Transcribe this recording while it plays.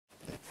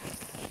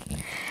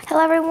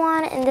Hello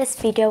everyone, in this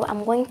video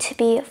I'm going to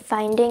be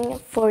finding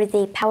for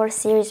the power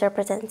series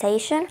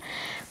representation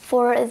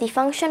for the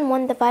function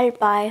 1 divided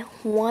by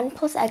 1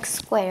 plus x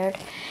squared,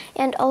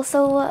 and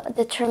also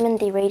determine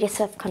the radius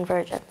of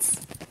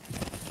convergence.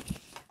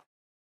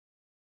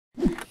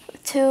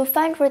 To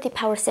find for the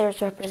power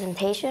series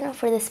representation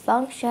for this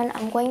function,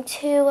 I'm going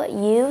to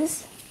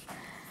use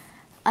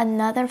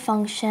another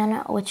function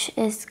which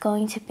is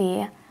going to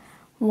be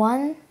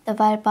 1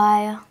 divided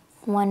by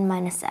 1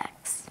 minus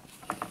x.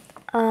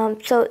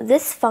 So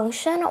this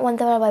function, 1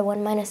 divided by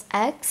 1 minus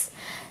x,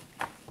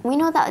 we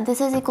know that this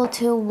is equal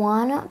to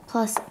 1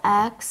 plus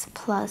x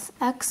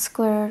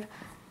squared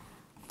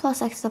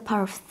plus x to the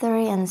power of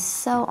 3 and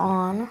so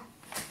on.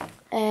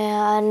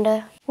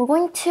 And we're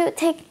going to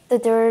take the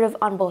derivative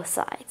on both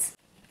sides.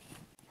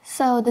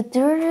 So the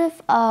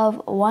derivative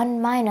of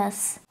 1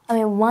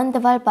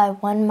 divided by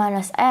 1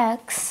 minus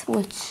x,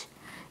 which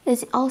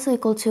is also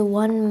equal to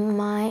 1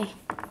 minus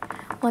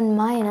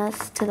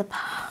x to the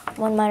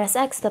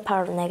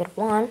power of negative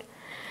 1.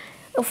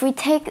 If we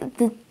take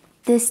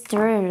this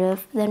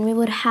derivative, then we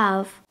would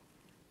have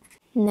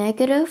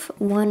negative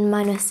 1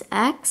 minus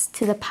x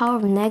to the power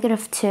of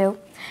negative 2.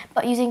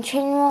 But using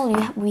chain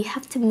rule, we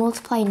have to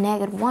multiply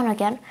negative 1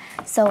 again.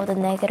 So the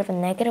negative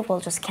and negative will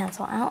just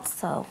cancel out.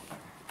 So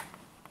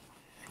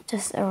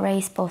just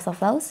erase both of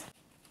those.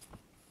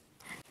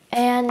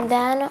 And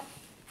then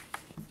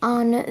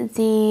on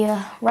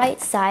the right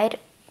side,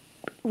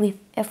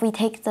 if we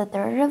take the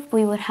derivative,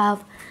 we would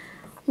have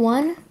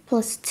 1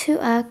 plus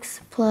 2x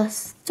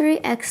plus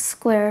 3x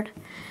squared,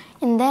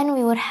 and then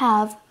we would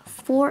have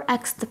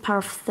 4x to the power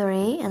of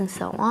 3 and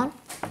so on.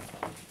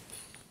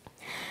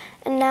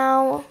 And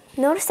now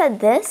notice that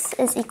this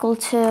is equal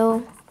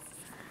to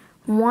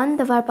 1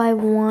 divided by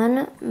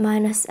 1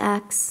 minus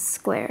x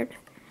squared.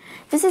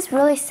 This is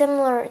really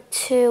similar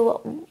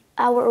to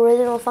our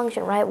original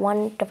function, right?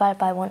 1 divided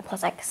by 1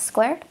 plus x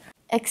squared,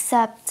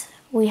 except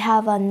we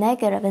have a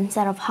negative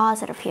instead of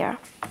positive here.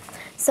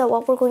 So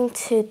what we're going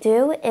to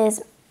do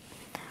is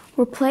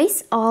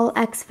replace all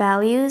x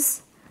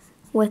values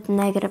with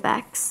negative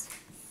x.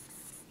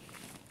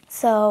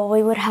 So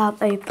we would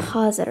have a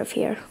positive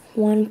here,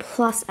 1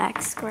 plus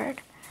x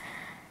squared.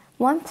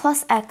 1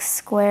 plus x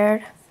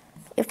squared,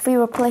 if we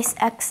replace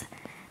x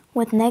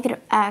with negative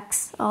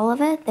x, all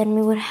of it, then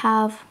we would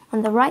have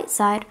on the right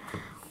side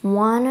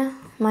 1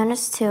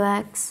 minus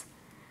 2x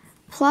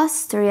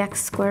plus 3x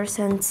squared,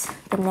 since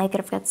the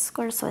negative gets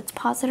squared, so it's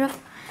positive,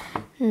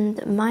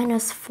 and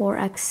minus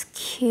 4x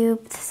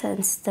cubed,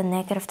 since the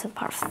negative to the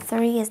power of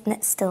 3 is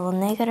still a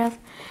negative,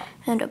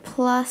 and a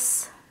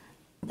plus ...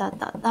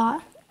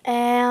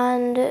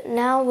 And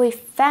now we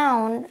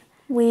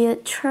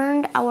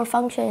turned our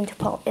function in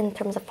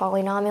terms of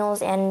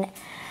polynomials, and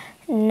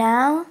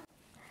now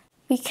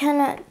we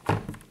can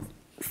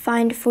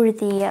find for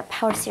the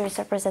power series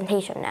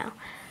representation now.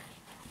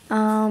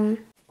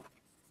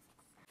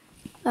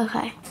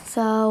 Okay,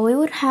 so we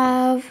would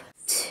have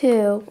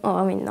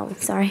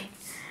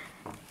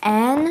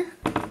n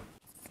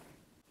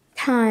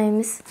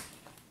times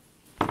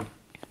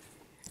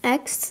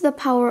x to the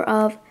power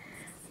of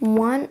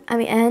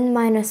n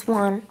minus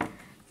 1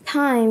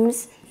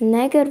 times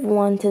negative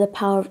 1 to the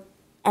power of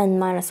n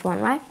minus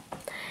 1, right?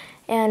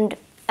 And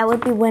that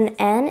would be when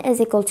n is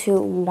equal to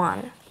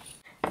 1.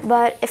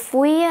 But if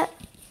we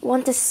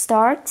want to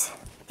start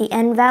the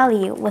n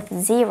value with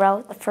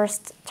 0, the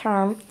first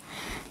term,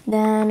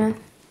 then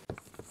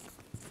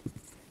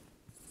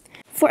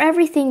for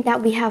everything that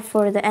we have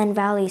for the n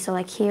value, so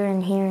like here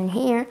and here and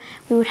here,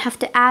 we would have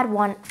to add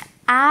one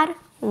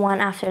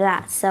after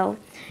that. So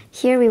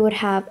here we would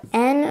have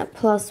n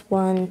plus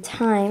 1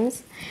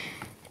 times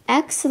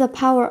x to the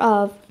power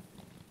of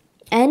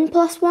n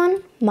plus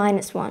 1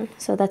 minus 1,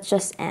 so that's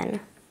just n,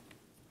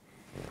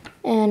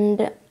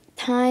 and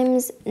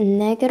times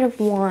negative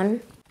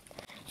 1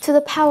 to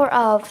the power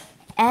of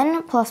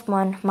n plus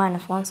 1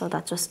 minus 1, so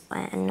that's just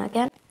n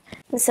again.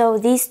 So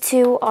these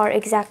two are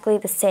exactly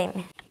the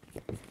same,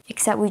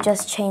 except we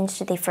just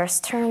changed the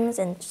first terms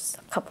and just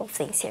a couple of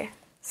things here.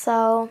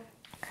 So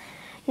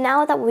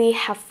now that we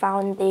have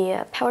found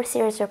the power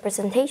series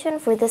representation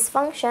for this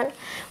function,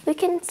 we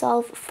can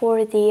solve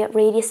for the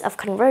radius of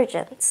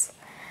convergence.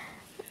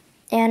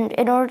 And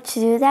in order to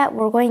do that,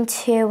 we're going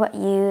to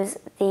use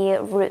the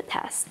root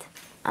test.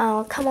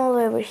 I'll come all the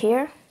way over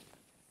here.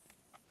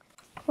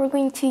 We're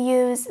going to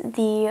use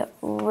the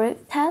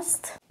root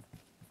test,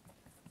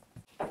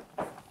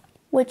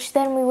 which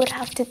then we would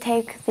have to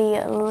take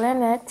the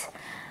limit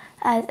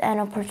as n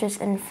approaches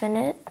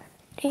infinity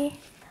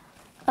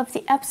of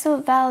the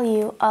absolute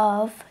value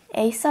of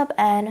a sub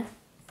n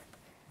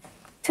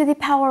to the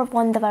power of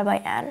 1 divided by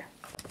n.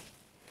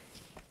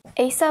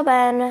 A sub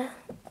n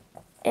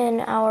in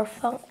our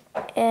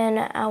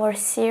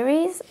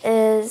series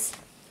is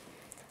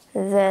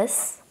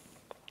this,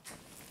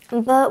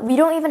 but we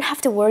don't even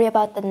have to worry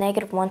about the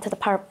negative 1 to the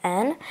power of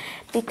n,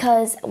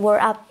 because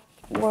we're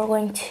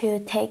going to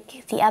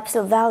take the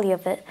absolute value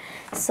of it,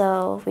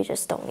 so we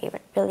just don't even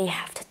really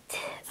have to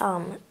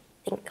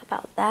think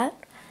about that.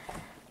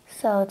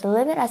 So the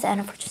limit as n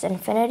approaches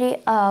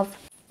infinity of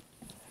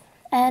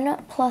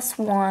n plus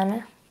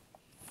 1.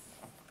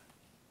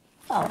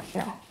 Oh,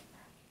 no.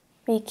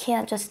 We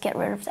can't just get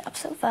rid of the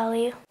absolute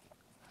value.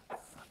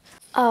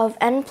 Of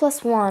n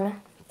plus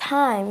 1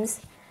 times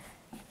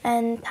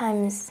n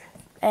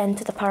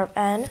to the power of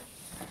n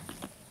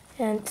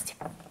and to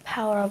the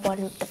power of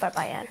 1 divided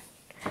by n.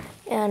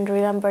 And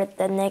remember,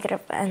 the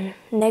negative 1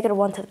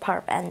 to the power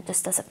of n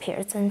just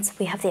disappeared since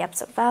we have the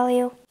absolute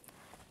value.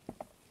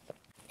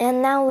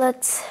 And now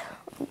let's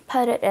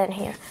put it in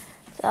here.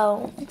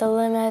 So the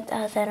limit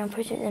as n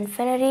approaches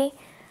infinity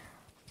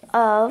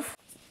of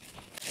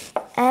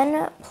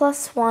n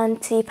plus 1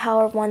 to the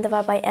power of 1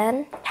 divided by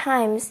n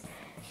times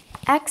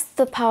x to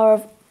the power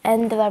of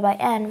n divided by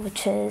n,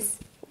 which is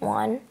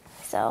 1.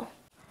 So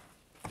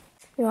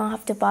you don't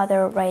have to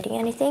bother writing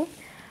anything.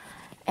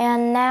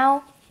 And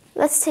now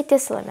let's take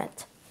this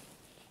limit.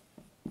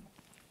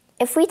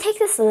 If we take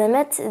this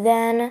limit,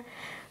 then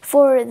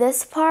for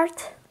this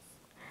part,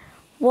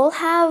 we'll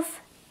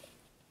have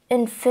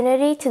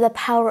infinity to the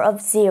power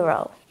of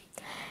 0.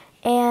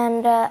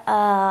 And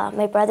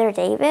my brother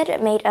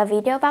David made a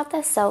video about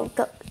this,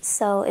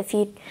 so if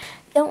you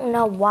don't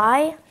know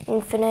why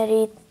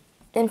infinite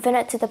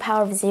to the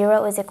power of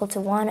 0 is equal to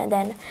 1,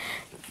 then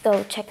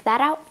go check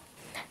that out.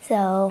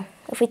 So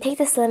if we take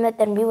this limit,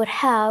 then we would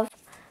have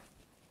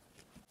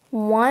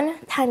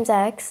 1 times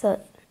x,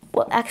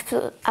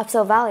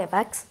 absolute value of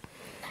x.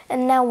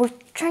 And now we're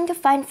trying to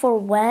find for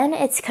when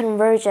it's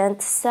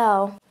convergent.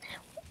 So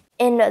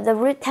in the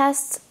root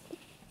test,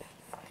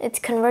 it's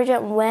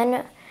convergent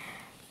when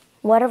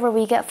whatever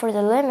we get for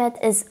the limit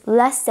is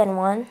less than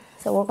 1.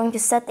 So we're going to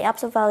set the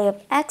absolute value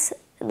of x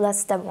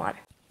less than 1.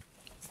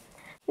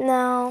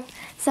 Now,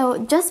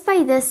 so just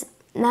by this,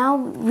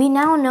 we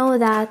now know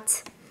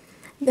that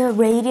the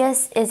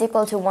radius is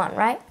equal to 1,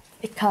 right?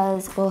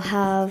 Because we'll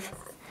have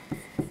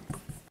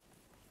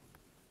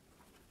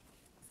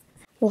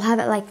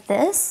it like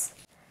this.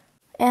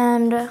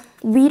 And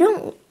we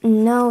don't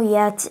know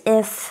yet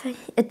if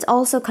it's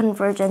also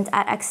convergent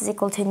at x is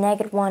equal to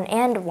 -1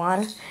 and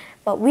 1.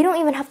 But we don't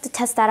even have to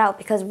test that out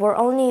because we're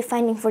only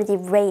finding for the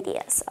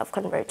radius of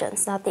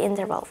convergence, not the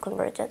interval of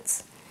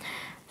convergence.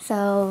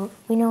 So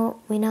we now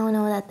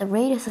know that the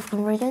radius of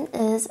convergence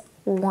is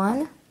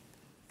 1.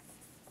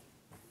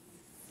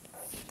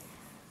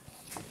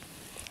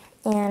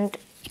 And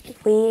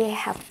we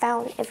have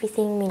found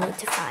everything we need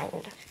to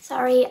find.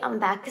 Sorry, I'm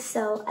back.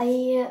 So I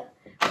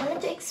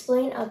wanted to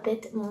explain a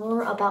bit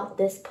more about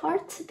this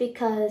part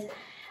because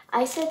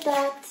I said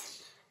that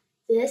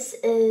this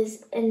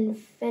is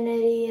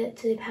infinity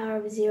to the power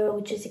of 0,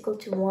 which is equal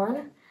to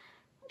 1.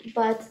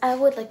 But I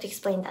would like to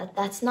explain that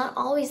that's not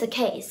always the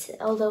case,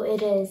 although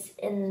it is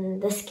in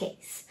this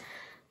case.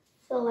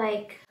 So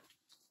like,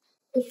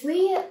 if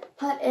we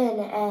put in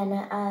n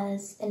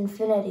as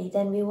infinity,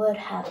 then we would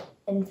have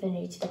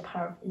infinity to the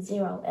power of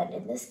 0. And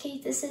in this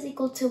case, this is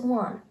equal to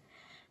 1.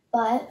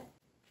 But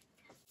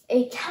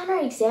a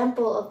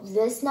counterexample of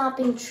this not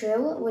being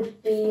true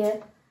would be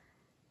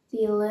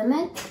the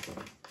limit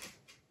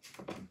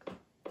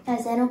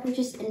as n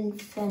approaches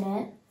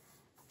infinite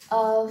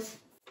of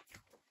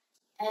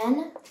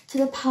n to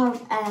the power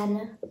of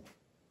n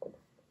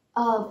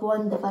of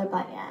 1 divided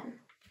by n.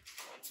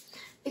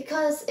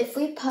 Because if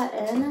we put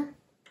in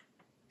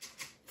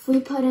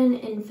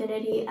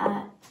infinity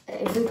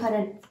if we put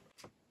in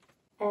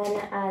n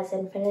as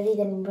infinity,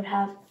 then we would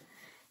have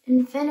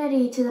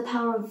infinity to the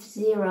power of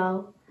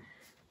 0.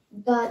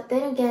 But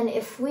then again,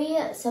 if we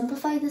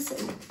simplify this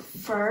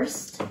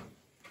first,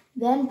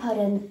 then put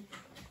in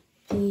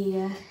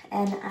the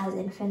n as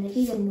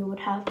infinity, then we would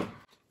have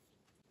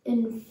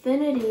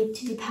infinity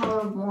to the power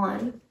of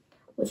 1,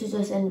 which is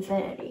just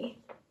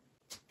infinity.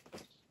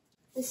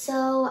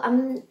 So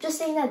I'm just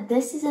saying that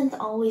this isn't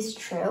always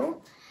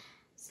true,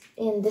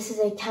 and this is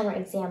a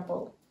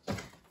counterexample.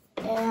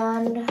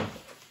 And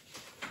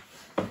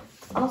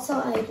also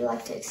I'd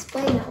like to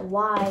explain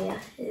why,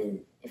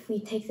 if we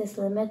take this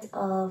limit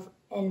of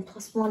n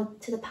plus 1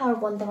 to the power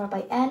of 1 divided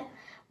by n,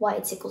 why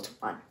it's equal to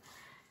 1.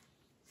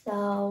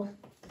 So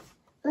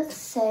let's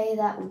say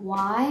that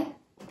y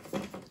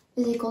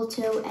is equal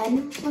to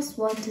n plus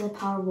 1 to the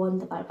power of 1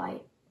 divided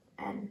by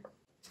n.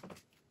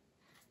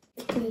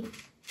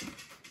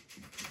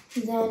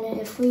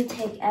 If we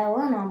take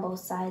ln on both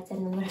sides, then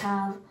we would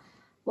have,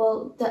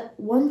 well, the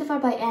 1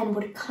 divided by n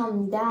would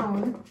come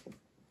down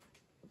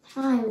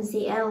times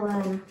the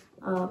ln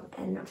of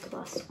n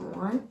plus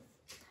 1.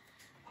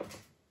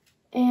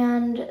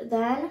 And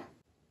then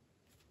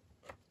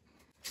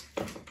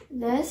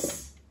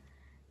this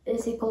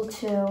is equal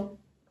to,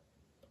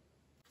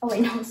 oh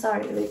wait, no,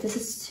 sorry, wait, this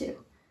is 2.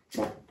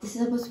 No, this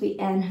is supposed to be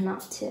n,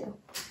 not 2.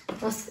 I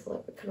was a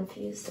little bit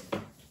confused.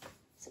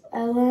 So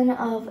ln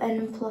of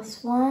n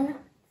plus 1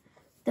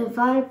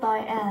 divided by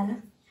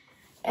n.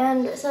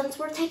 And since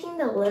we're taking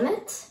the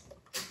limit,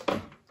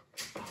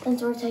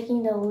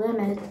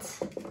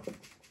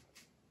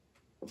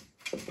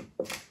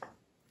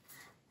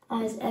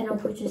 as n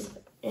approaches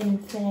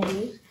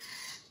infinity,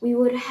 we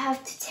would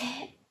have to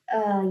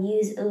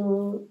use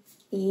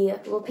the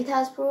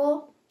L'Hopital's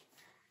rule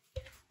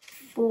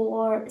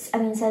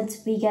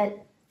since we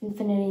get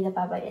infinity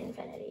divided by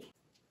infinity.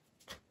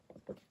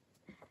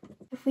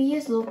 If we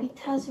use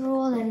L'Hopital's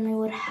rule, then we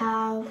would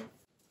have,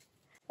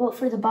 well,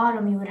 for the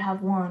bottom, we would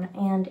have 1.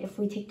 And if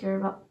we take the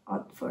derivative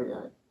for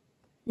the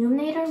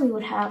numerator, we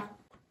would have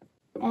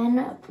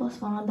n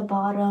plus 1 on the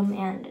bottom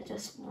and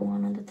just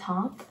 1 on the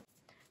top.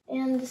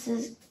 And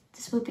this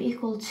would be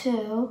equal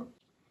to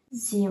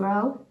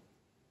 0.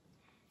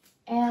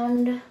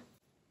 And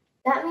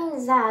that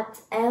means that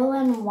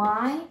ln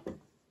y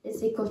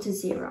is equal to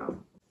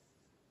 0,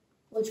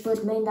 which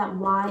would mean that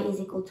y is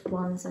equal to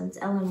 1 since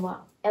ln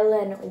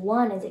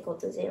 1 is equal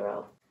to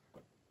 0.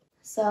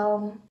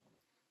 So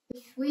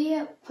if we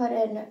put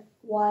in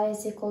y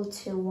is equal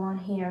to 1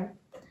 here,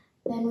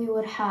 then we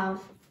would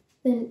have,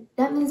 then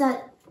that means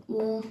that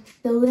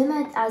the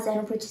limit as n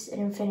approaches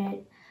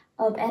infinite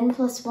of n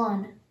plus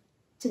 1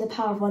 to the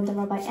power of 1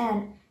 divided by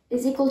n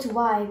is equal to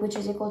y, which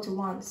is equal to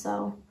 1.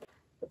 So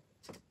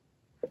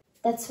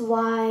that's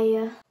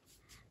why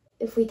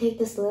if we take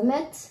this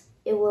limit,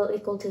 it will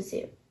equal to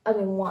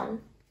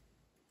 1.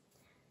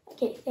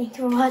 Okay, thank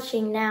you for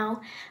watching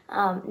now.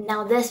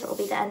 Now this will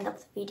be the end of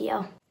the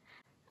video.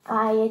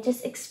 I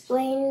just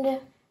explained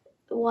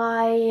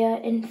why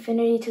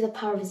infinity to the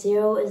power of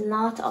 0 is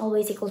not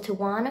always equal to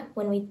 1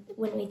 when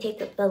we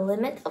take the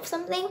limit of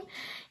something.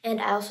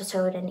 And I also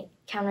showed a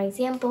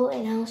counterexample,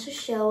 and I also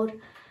showed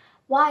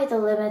why the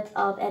limit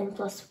of n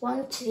plus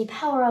 1 to the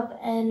power of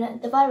n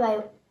divided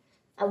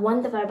by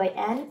 1 divided by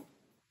n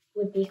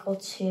would be equal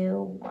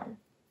to 1.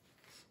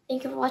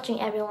 Thank you for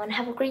watching, everyone.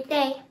 Have a great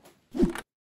day.